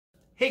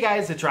Hey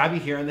guys, it's Robbie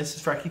here, and this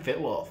is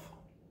FrekiFitWolf.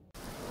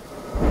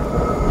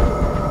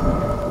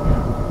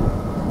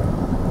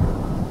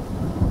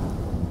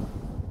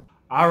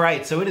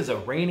 Alright, so it is a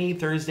rainy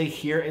Thursday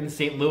here in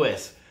St.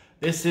 Louis.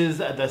 This is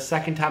the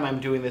second time I'm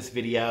doing this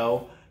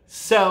video,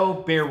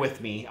 so bear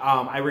with me.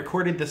 I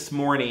recorded this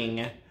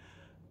morning,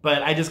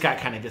 but I just got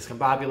kind of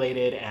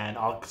discombobulated and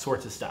all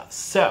sorts of stuff.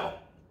 So,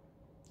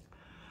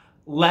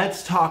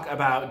 let's talk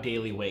about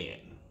daily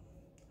weigh-in.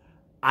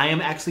 I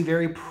am actually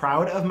very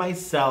proud of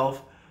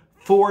myself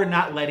for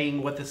not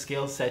letting what the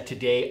scale said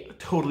today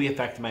totally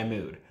affect my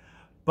mood.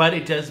 But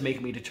it does make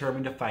me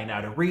determined to find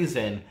out a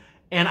reason.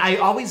 And I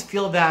always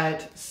feel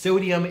that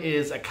sodium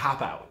is a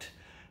cop-out.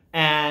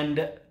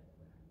 And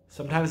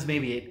sometimes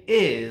maybe it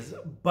is,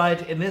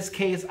 but in this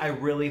case, I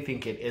really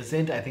think it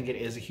isn't. I think it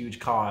is a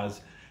huge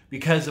cause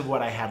because of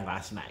what I had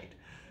last night.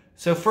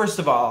 So first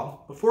of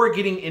all, before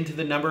getting into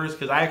the numbers,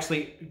 because I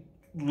actually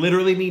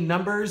literally mean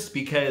numbers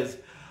because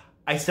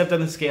I stepped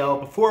on the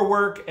scale before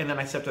work and then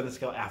I stepped on the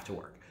scale after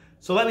work.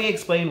 So let me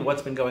explain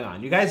what's been going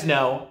on. You guys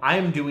know I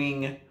am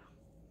doing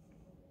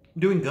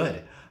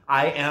good.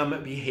 I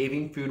am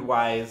behaving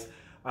food-wise.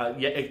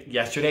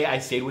 Yesterday I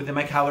stayed within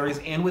my calories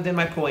and within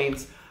my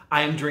points.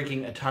 I am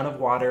drinking a ton of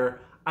water.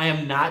 I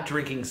am not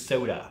drinking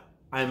soda.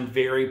 I'm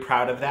very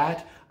proud of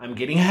that. I'm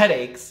getting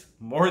headaches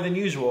more than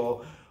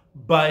usual,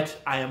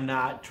 but I am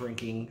not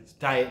drinking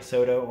diet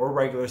soda or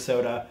regular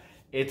soda.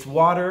 It's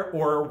water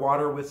or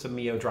water with some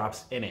Mio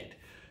drops in it.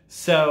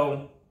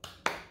 So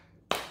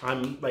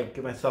I'm like,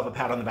 give myself a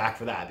pat on the back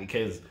for that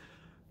because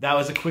that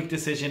was a quick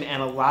decision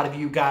and a lot of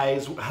you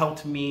guys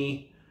helped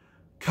me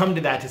come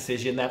to that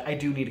decision that I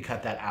do need to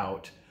cut that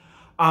out.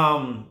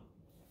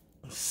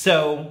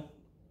 So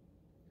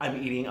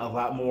I'm eating a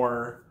lot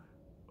more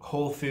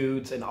whole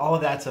foods and all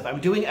of that stuff.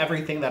 I'm doing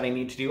everything that I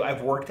need to do.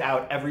 I've worked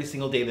out every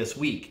single day this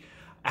week.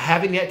 I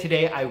haven't yet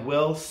today. I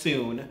will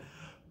soon,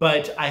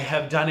 but I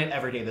have done it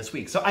every day this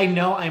week. So I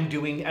know I'm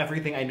doing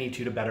everything I need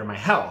to better my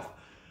health.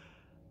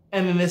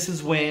 And then this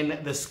is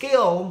when the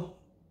scale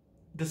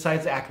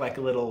decides to act like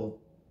a little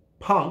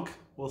punk,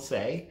 we'll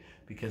say,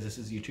 because this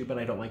is YouTube and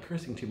I don't like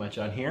cursing too much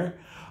on here.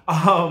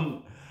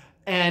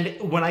 And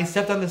when I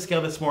stepped on the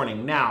scale this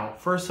morning, now,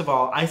 first of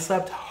all, I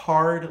slept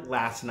hard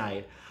last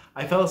night.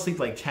 I fell asleep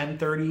like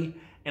 10:30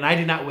 and I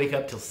did not wake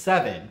up till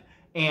 7.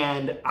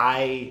 And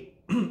I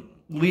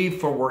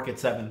leave for work at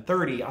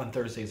 7:30 on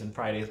Thursdays and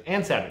Fridays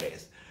and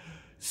Saturdays.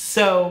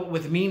 So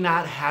with me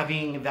not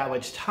having that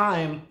much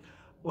time,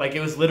 like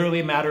it was literally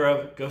a matter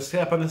of go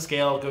step on the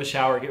scale, go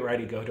shower, get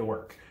ready, go to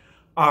work.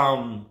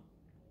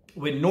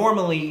 When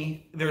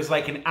normally there's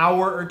like an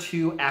hour or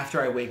two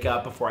after I wake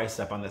up before I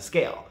step on the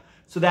scale.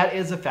 So that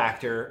is a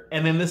factor.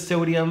 And then the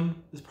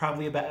sodium is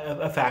probably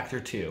a factor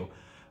too.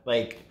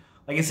 Like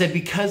I said,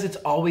 because it's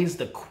always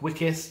the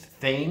quickest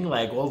thing,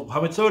 like, well,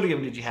 how much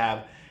sodium did you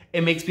have?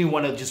 It makes me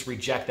want to just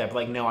reject that, but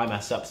like, no, I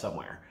messed up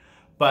somewhere.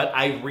 But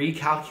I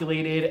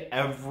recalculated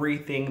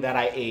everything that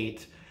I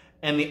ate.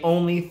 And the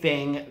only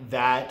thing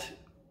that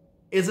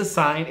is a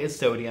sign is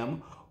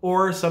sodium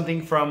or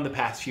something from the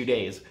past few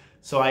days.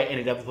 So I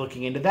ended up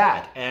looking into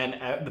that.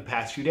 And the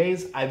past few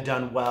days, I've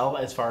done well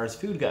as far as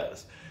food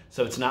goes.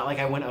 So it's not like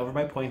I went over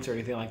my points or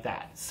anything like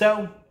that.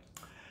 So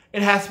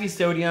it has to be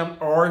sodium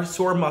or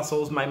sore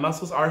muscles. My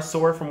muscles are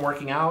sore from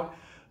working out,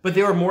 but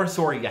they were more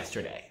sore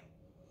yesterday.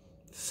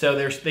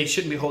 So they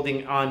shouldn't be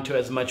holding on to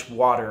as much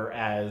water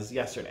as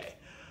yesterday.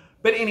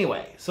 But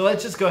anyway, so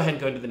let's just go ahead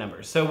and go into the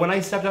numbers. So when I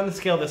stepped on the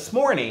scale this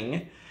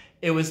morning,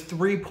 it was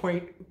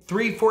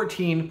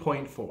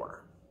 314.4.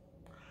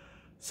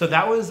 So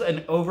that was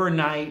an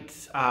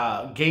overnight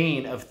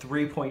gain of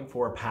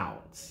 3.4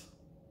 pounds.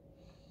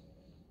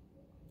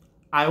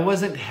 I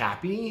wasn't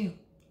happy,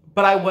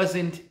 but I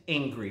wasn't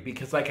angry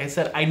because like I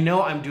said, I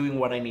know I'm doing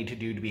what I need to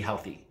do to be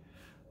healthy.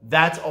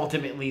 That's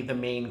ultimately the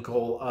main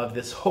goal of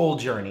this whole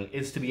journey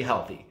is to be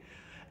healthy.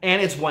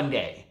 And it's one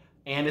day,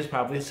 and it's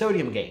probably a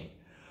sodium gain.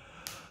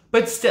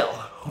 But still,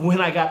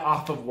 when I got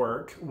off of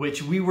work,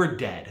 which we were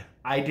dead,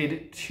 I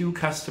did 2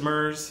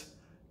 customers.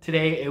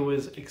 Today it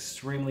was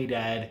extremely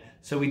dead.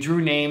 So we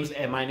drew names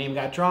and my name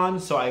got drawn.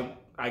 So I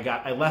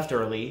left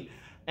early.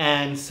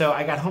 And so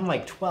I got home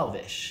like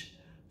 12-ish.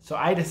 So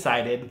I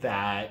decided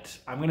that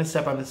I'm going to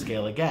step on the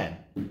scale again.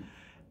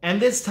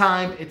 And this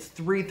time it's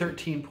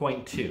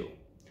 313.2,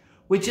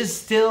 which is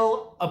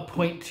still a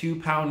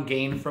 0.2 pound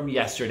gain from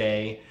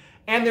yesterday.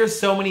 And there's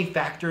so many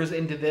factors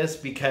into this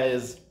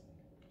because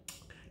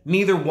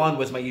neither one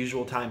was my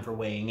usual time for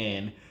weighing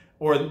in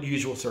or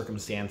usual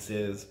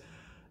circumstances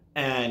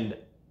and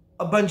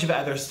a bunch of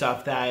other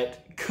stuff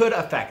that could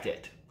affect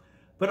it.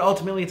 But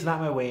ultimately, it's not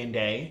my weigh-in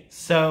day,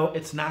 so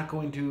it's not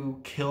going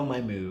to kill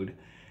my mood.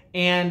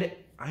 And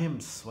I am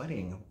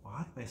sweating.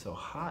 Why am I so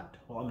hot?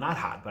 Well, I'm not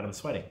hot, but I'm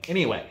sweating.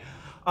 Anyway,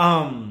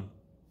 I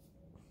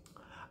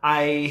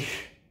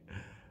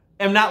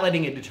am not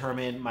letting it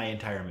determine my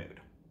entire mood.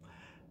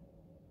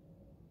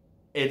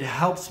 It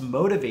helps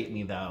motivate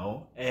me,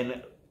 though,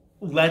 and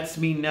lets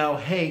me know,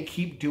 hey,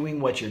 keep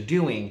doing what you're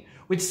doing,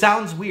 which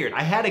sounds weird.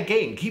 I had a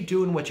gain, keep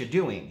doing what you're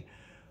doing.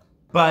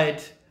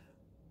 But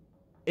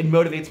it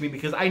motivates me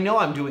because I know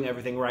I'm doing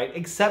everything right,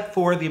 except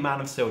for the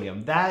amount of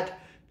sodium. That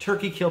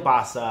turkey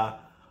kielbasa,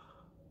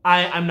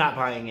 I'm not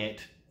buying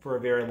it for a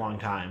very long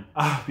time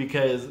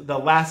because the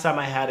last time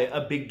I had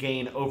a big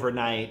gain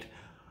overnight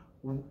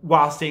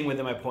while staying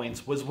within my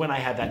points was when I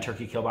had that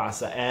turkey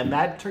kielbasa. And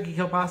that turkey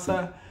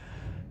kielbasa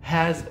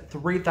has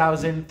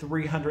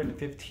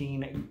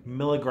 3,315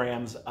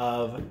 milligrams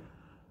of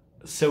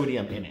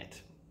sodium in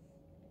it.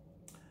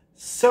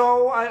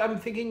 So I'm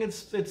thinking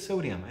it's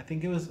sodium. I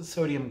think it was a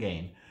sodium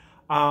gain.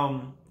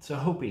 So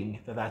hoping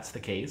that that's the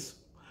case.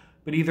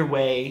 But either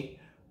way,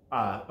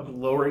 I'm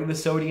lowering the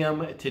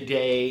sodium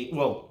today.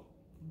 Well,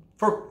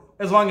 for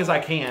as long as I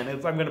can.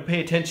 I'm going to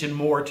pay attention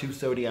more to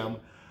sodium.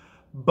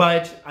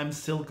 But I'm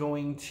still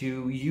going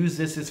to use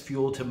this as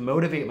fuel to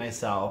motivate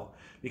myself.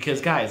 Because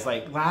guys,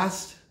 like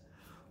last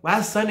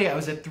Sunday I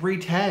was at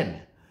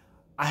 310.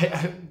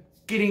 I'm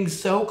getting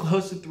so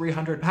close to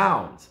 300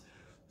 pounds.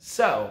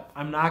 So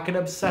I'm not going to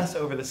obsess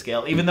over the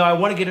scale. Even though I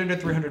want to get under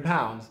 300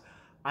 pounds,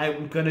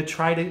 I'm going to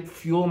try to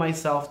fuel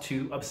myself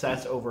to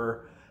obsess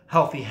over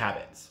healthy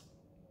habits.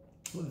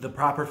 The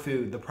proper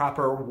food, the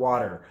proper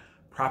water,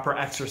 proper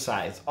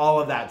exercise, all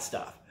of that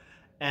stuff.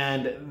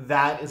 And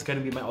that is going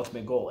to be my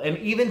ultimate goal. And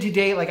even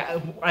today, like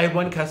I had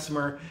one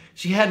customer,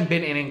 she hadn't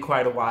been in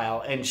quite a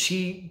while, and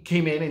she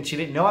came in and she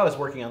didn't know I was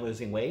working on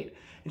losing weight.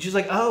 And she's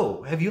like,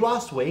 "Oh, have you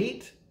lost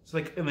weight?" It's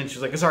like, and then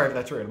she's like, "Sorry if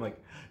that's rude." I'm like,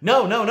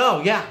 No,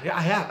 yeah,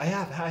 I have.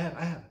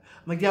 I'm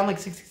like down like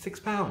 66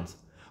 pounds.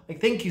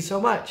 Like, thank you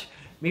so much.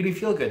 Made me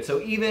feel good.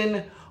 So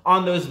even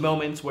on those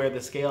moments where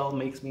the scale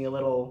makes me a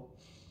little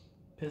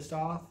pissed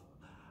off,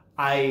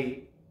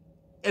 I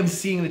am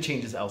seeing the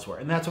changes elsewhere.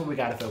 And that's what we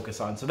got to focus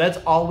on. So that's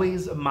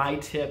always my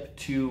tip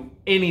to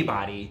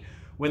anybody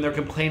when they're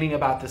complaining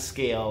about the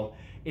scale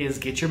is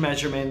get your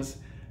measurements,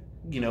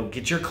 you know,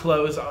 get your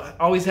clothes.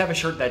 Always have a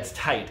shirt that's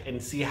tight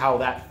and see how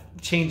that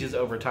changes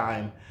over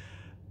time.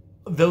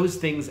 Those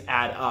things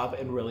add up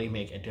and really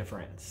make a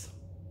difference.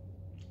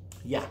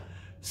 Yeah.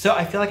 So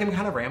I feel like I'm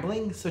kind of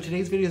rambling. So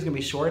today's video is going to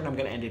be short and I'm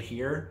going to end it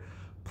here.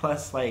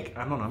 Plus, like,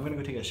 I don't know, I'm going to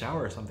go take a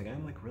shower or something.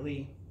 I'm like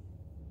really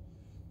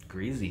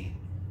greasy.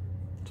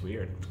 It's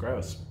weird. It's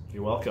gross.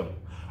 You're welcome.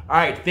 All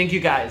right. Thank you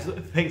guys.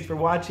 Thanks for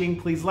watching.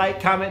 Please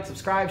like, comment,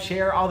 subscribe,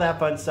 share, all that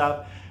fun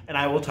stuff. And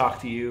I will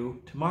talk to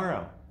you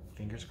tomorrow.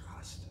 Fingers crossed.